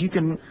adage, you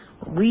can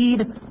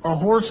lead a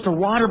horse to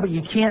water, but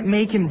you can't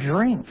make him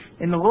drink.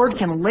 And the Lord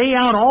can lay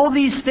out all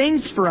these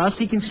things for us.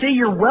 He can say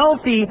you're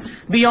wealthy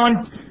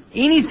beyond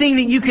anything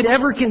that you could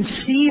ever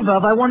conceive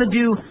of. I want to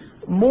do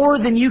more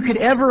than you could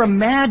ever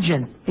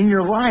imagine in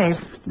your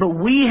life, but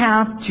we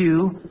have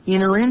to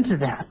enter into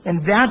that.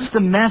 And that's the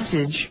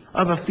message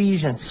of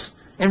Ephesians.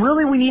 And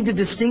really we need to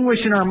distinguish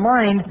in our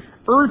mind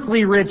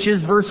earthly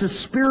riches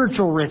versus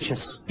spiritual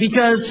riches.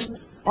 Because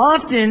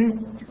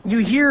often you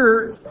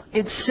hear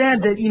it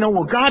said that, you know,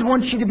 well, God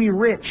wants you to be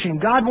rich, and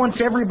God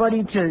wants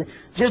everybody to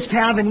just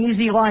have an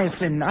easy life.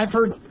 And I've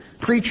heard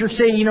preachers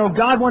say, you know,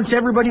 God wants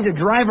everybody to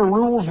drive a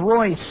Rolls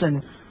Royce.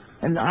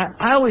 And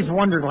I always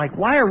wondered, like,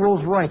 why a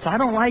Rolls Royce? I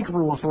don't like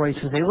Rolls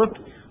Royces. They look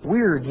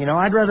weird, you know.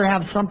 I'd rather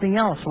have something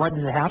else. Why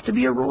does it have to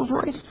be a Rolls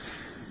Royce?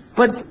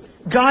 But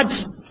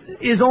God's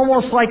is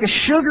almost like a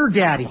sugar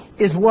daddy,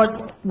 is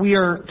what we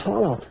are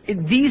told.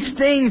 These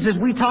things, as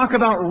we talk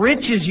about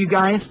riches, you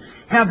guys,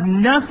 have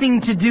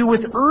nothing to do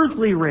with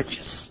earthly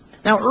riches.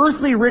 Now,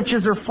 earthly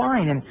riches are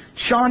fine, and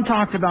Sean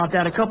talked about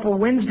that a couple of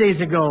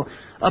Wednesdays ago,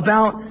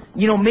 about,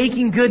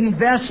 making good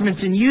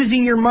investments and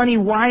using your money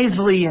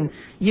wisely, and,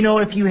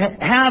 if you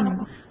have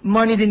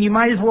money, then you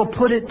might as well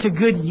put it to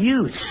good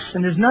use,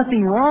 and there's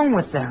nothing wrong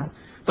with that.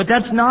 But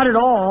that's not at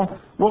all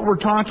what we're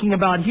talking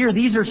about here.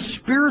 These are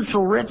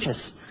spiritual riches,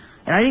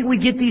 and I think we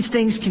get these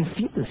things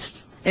confused.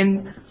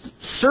 And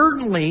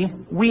certainly,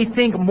 we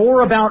think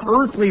more about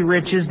earthly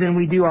riches than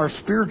we do our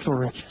spiritual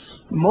riches.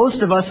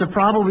 Most of us have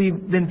probably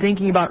been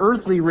thinking about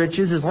earthly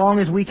riches as long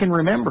as we can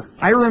remember.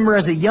 I remember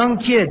as a young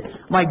kid,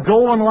 my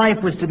goal in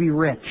life was to be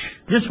rich.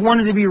 Just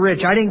wanted to be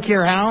rich. I didn't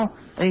care how.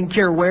 I didn't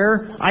care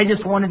where. I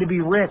just wanted to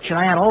be rich. And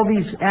I had all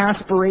these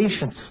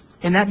aspirations.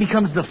 And that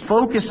becomes the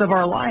focus of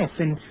our life.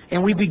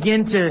 And we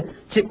begin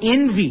to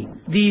envy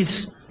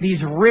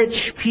these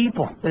rich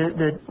people,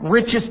 the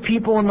richest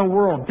people in the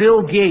world.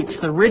 Bill Gates,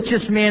 the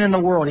richest man in the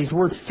world. He's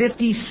worth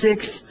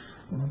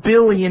 $56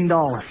 billion.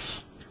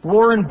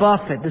 Warren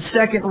Buffett, the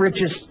second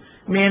richest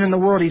man in the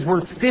world. He's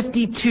worth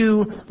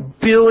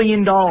 $52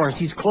 billion.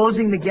 He's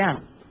closing the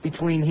gap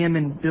between him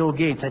and Bill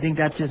Gates. I think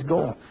that's his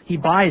goal. He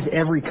buys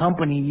every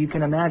company you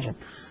can imagine.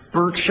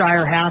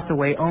 Berkshire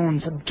Hathaway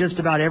owns just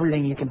about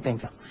everything you can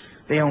think of.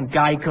 They own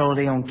Geico,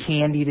 they own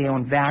candy, they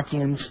own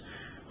vacuums.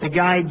 The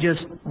guy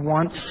just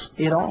wants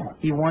it all.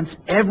 He wants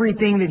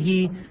everything that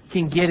he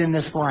can get in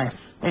this life.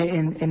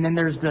 And then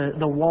there's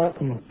the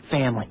Walton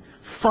family.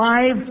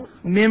 5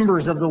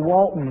 members of the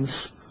Waltons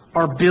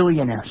are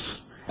billionaires.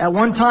 At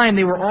one time,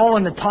 they were all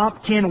in the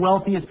top 10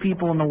 wealthiest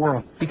people in the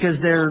world because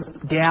their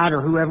dad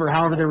or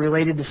however they're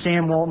related to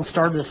Sam Walton,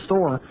 started a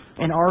store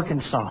in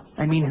Arkansas.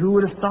 I mean, who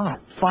would have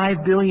thought?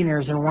 5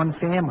 billionaires in one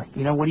family.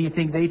 What do you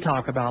think they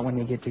talk about when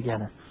they get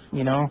together?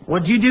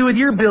 What'd you do with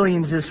your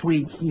billions this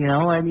week?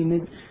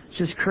 It's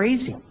just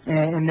crazy.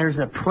 And there's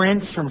a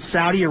prince from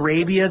Saudi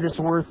Arabia that's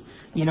worth,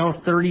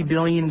 $30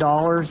 billion.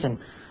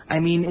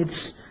 And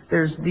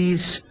there's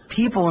these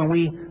people, and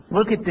we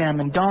look at them,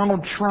 and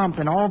Donald Trump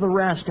and all the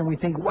rest, and we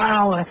think,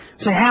 wow,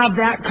 to have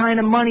that kind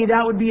of money,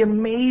 that would be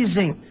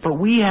amazing. But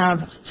we have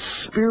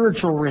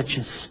spiritual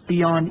riches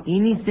beyond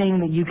anything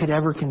that you could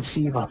ever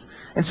conceive of.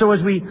 And so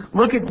as we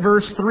look at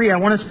verse 3, I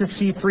want us to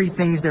see 3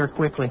 things there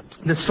quickly.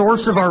 The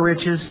source of our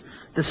riches,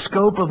 the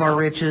scope of our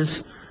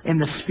riches, and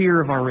the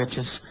sphere of our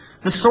riches.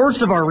 The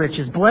source of our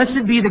riches.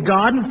 Blessed be the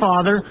God and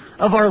Father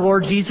of our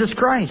Lord Jesus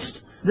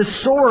Christ. The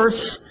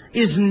source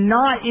is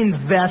not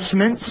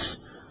investments.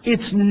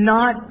 It's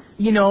not,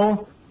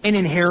 an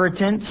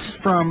inheritance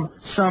from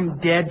some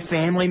dead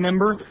family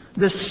member.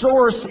 The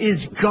source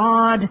is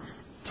God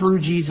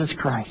through Jesus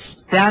Christ.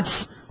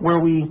 That's where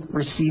we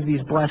receive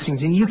these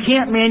blessings. And you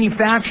can't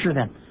manufacture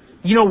them.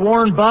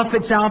 Warren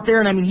Buffett's out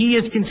there, and he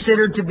is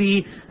considered to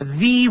be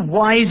the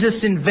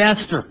wisest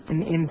investor.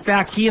 In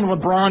fact, he and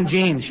LeBron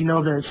James,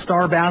 the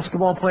star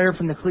basketball player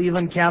from the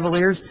Cleveland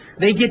Cavaliers,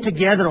 they get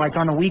together like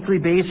on a weekly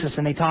basis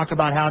and they talk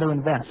about how to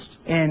invest.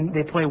 And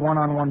they play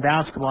one-on-one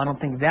basketball. I don't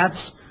think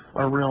that's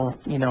a real,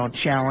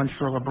 challenge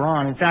for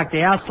LeBron. In fact,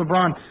 they asked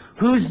LeBron,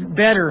 who's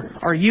better?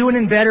 Are you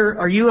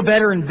a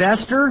better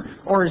investor,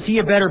 or is he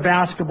a better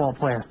basketball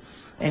player?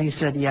 And he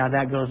said, yeah,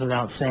 that goes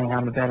without saying,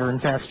 I'm a better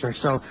investor.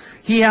 So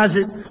he has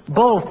it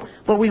both.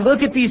 But we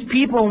look at these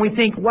people and we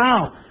think,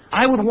 wow,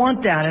 I would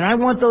want that, and I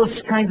want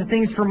those kinds of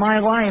things for my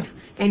life.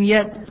 And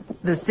yet,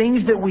 the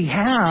things that we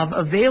have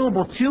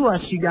available to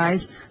us, you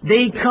guys,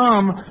 they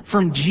come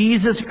from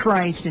Jesus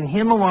Christ and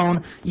Him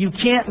alone. You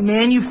can't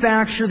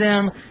manufacture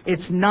them.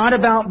 It's not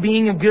about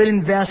being a good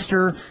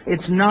investor.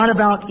 It's not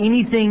about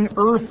anything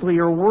earthly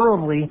or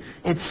worldly.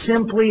 It's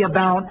simply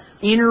about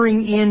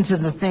entering into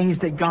the things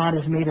that God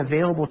has made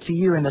available to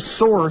you. And the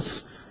source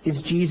is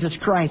Jesus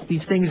Christ.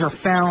 These things are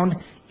found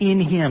in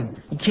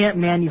Him. You can't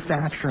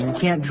manufacture them. You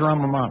can't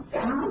drum them up.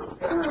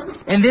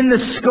 And then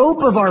the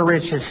scope of our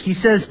riches. He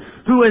says,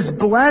 who has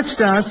blessed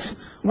us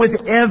with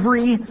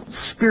every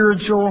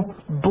spiritual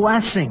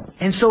blessing.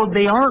 And so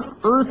they aren't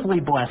earthly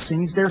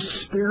blessings, they're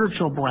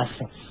spiritual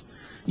blessings.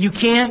 You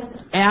can't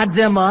add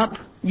them up.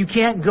 You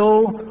can't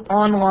go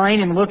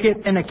online and look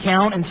at an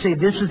account and say,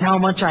 this is how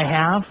much I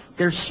have.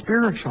 They're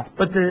spiritual.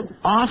 But the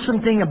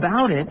awesome thing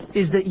about it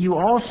is that you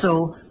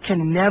also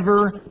can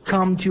never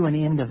come to an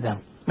end of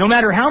them. No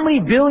matter how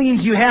many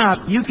billions you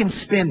have, you can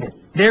spend it.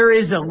 There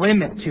is a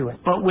limit to it.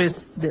 But with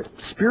the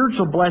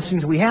spiritual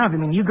blessings we have,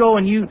 you go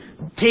and you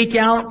take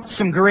out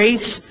some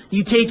grace,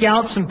 you take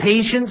out some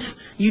patience,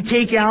 you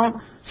take out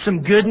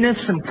some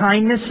goodness, some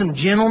kindness, some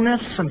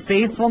gentleness, some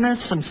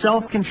faithfulness, some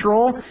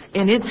self-control,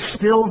 and it's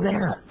still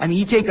there.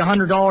 You take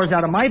 $100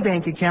 out of my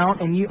bank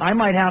account, and I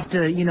might have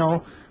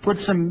to, put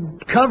some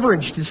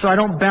coverage so I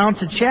don't bounce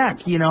a check,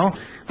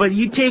 But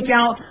you take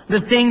out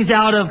the things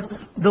out of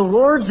the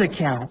Lord's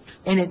account,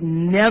 and it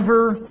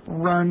never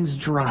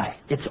runs dry.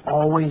 It's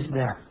always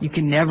there. You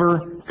can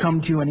never come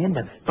to an end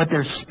of it. But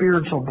they're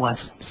spiritual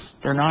blessings.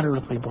 They're not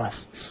earthly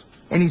blessings.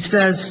 And he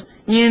says,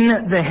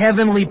 in the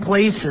heavenly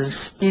places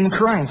in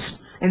Christ.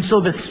 And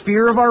so the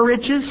sphere of our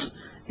riches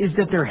is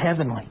that they're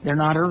heavenly. They're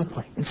not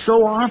earthly. And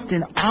so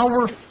often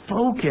our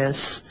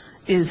focus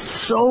is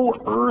so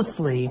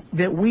earthly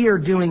that we are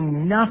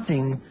doing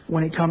nothing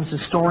when it comes to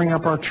storing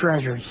up our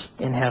treasures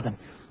in heaven.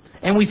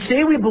 And we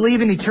say we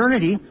believe in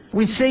eternity.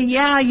 We say,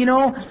 yeah,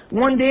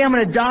 one day I'm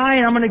going to die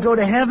and I'm going to go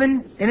to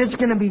heaven and it's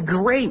going to be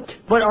great.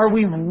 But are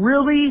we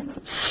really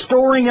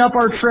storing up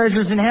our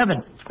treasures in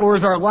heaven? Or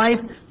is our life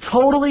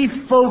totally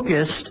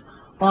focused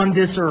on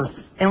this earth?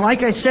 And like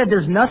I said,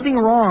 there's nothing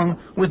wrong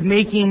with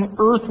making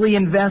earthly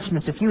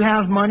investments. If you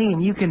have money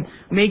and you can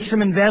make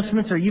some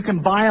investments or you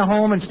can buy a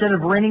home instead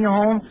of renting a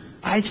home,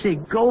 I say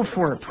go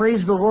for it.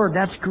 Praise the Lord.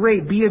 That's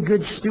great. Be a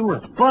good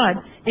steward. But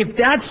if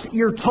that's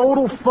your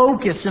total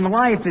focus in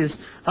life is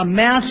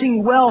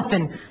amassing wealth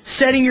and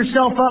setting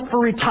yourself up for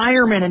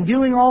retirement and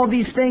doing all of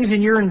these things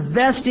and you're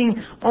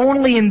investing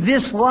only in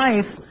this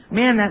life,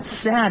 man,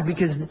 that's sad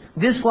because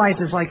this life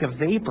is like a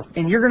vapor.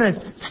 And you're going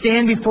to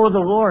stand before the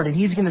Lord and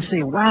He's going to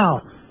say,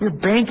 wow, your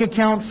bank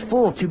account's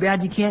full. Too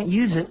bad you can't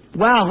use it.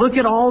 Wow, look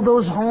at all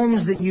those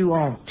homes that you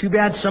own. Too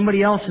bad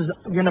somebody else is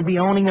going to be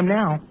owning them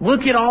now.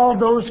 Look at all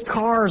those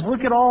cars. Look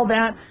at all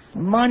that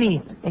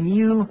money. And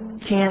you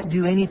can't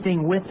do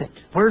anything with it.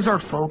 Where's our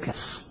focus?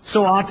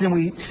 So often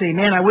we say,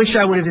 man, I wish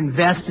I would have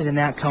invested in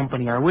that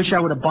company. Or I wish I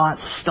would have bought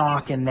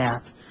stock in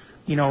that.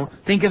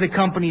 Think of the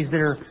companies that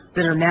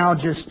are now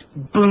just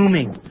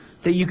booming,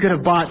 that you could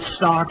have bought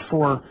stock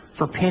for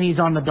pennies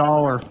on the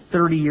dollar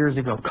 30 years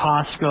ago.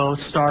 Costco,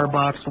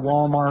 Starbucks,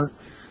 Walmart.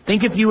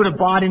 Think if you would have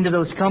bought into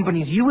those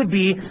companies, you would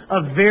be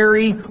a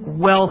very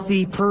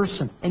wealthy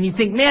person. And you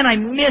think, man, I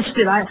missed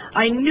it.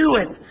 I knew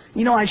it.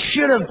 I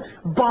should have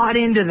bought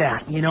into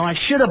that. I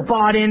should have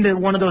bought into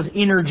one of those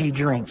energy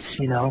drinks.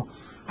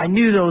 I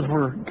knew those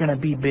were going to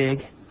be big.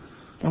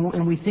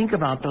 And we think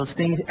about those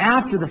things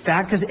after the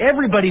fact, because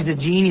everybody's a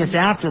genius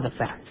after the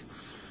fact.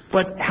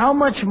 But how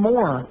much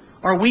more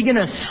are we going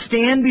to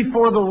stand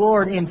before the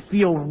Lord and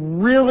feel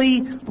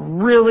really,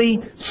 really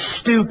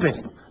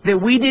stupid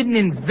that we didn't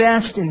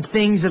invest in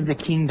things of the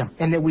kingdom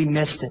and that we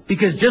missed it?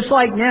 Because just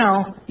like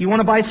now, you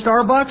want to buy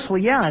Starbucks? Well,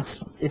 yeah,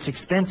 it's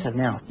expensive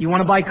now. You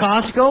want to buy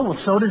Costco? Well,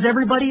 so does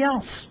everybody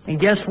else. And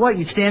guess what?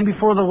 You stand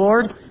before the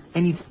Lord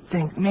and you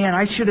think, man,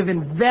 I should have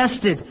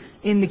invested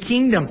in the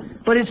kingdom.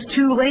 But it's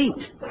too late.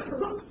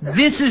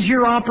 This is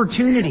your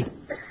opportunity.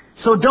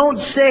 So don't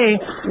say,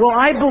 well,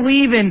 I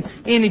believe in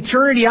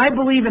eternity. I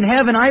believe in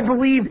heaven. I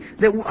believe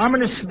that I'm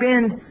going to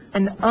spend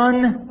an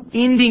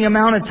unending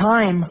amount of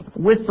time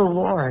with the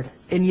Lord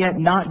and yet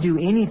not do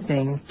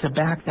anything to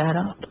back that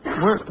up.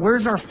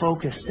 Where's our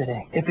focus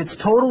today? If it's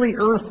totally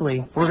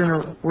earthly, we're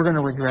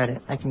gonna regret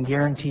it. I can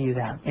guarantee you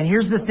that. And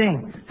here's the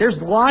thing. There's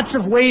lots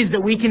of ways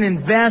that we can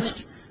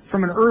invest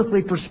from an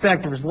earthly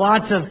perspective. There's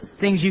lots of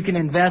things you can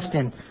invest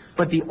in.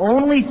 But the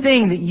only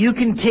thing that you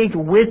can take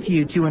with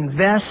you to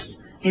invest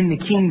in the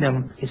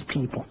kingdom is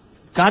people.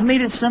 God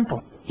made it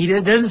simple. He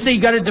doesn't say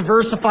you got to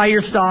diversify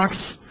your stocks.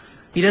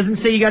 He doesn't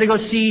say you got to go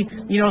see,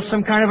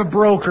 some kind of a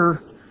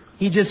broker.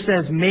 He just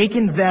says make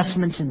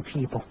investments in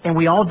people. And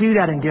we all do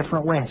that in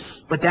different ways.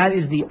 But that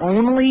is the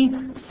only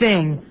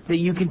thing that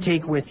you can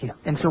take with you.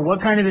 And so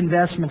what kind of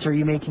investments are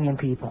you making in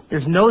people?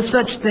 There's no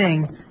such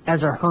thing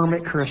as a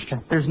hermit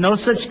Christian. There's no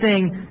such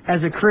thing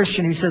as a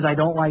Christian who says, I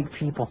don't like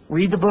people.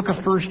 Read the book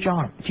of 1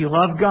 John. If you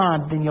love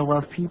God, then you'll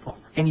love people.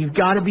 And you've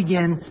got to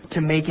begin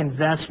to make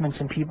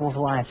investments in people's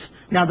lives.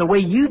 Now, the way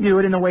you do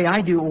it and the way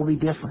I do it will be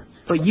different.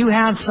 But you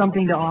have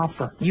something to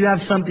offer. You have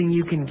something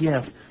you can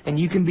give. And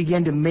you can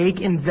begin to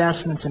make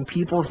investments in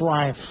people's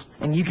lives.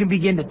 And you can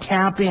begin to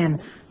tap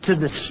in to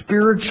the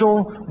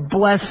spiritual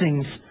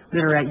blessings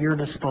that are at your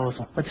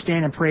disposal. Let's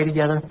stand and pray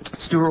together.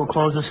 Stuart will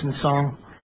close us in song.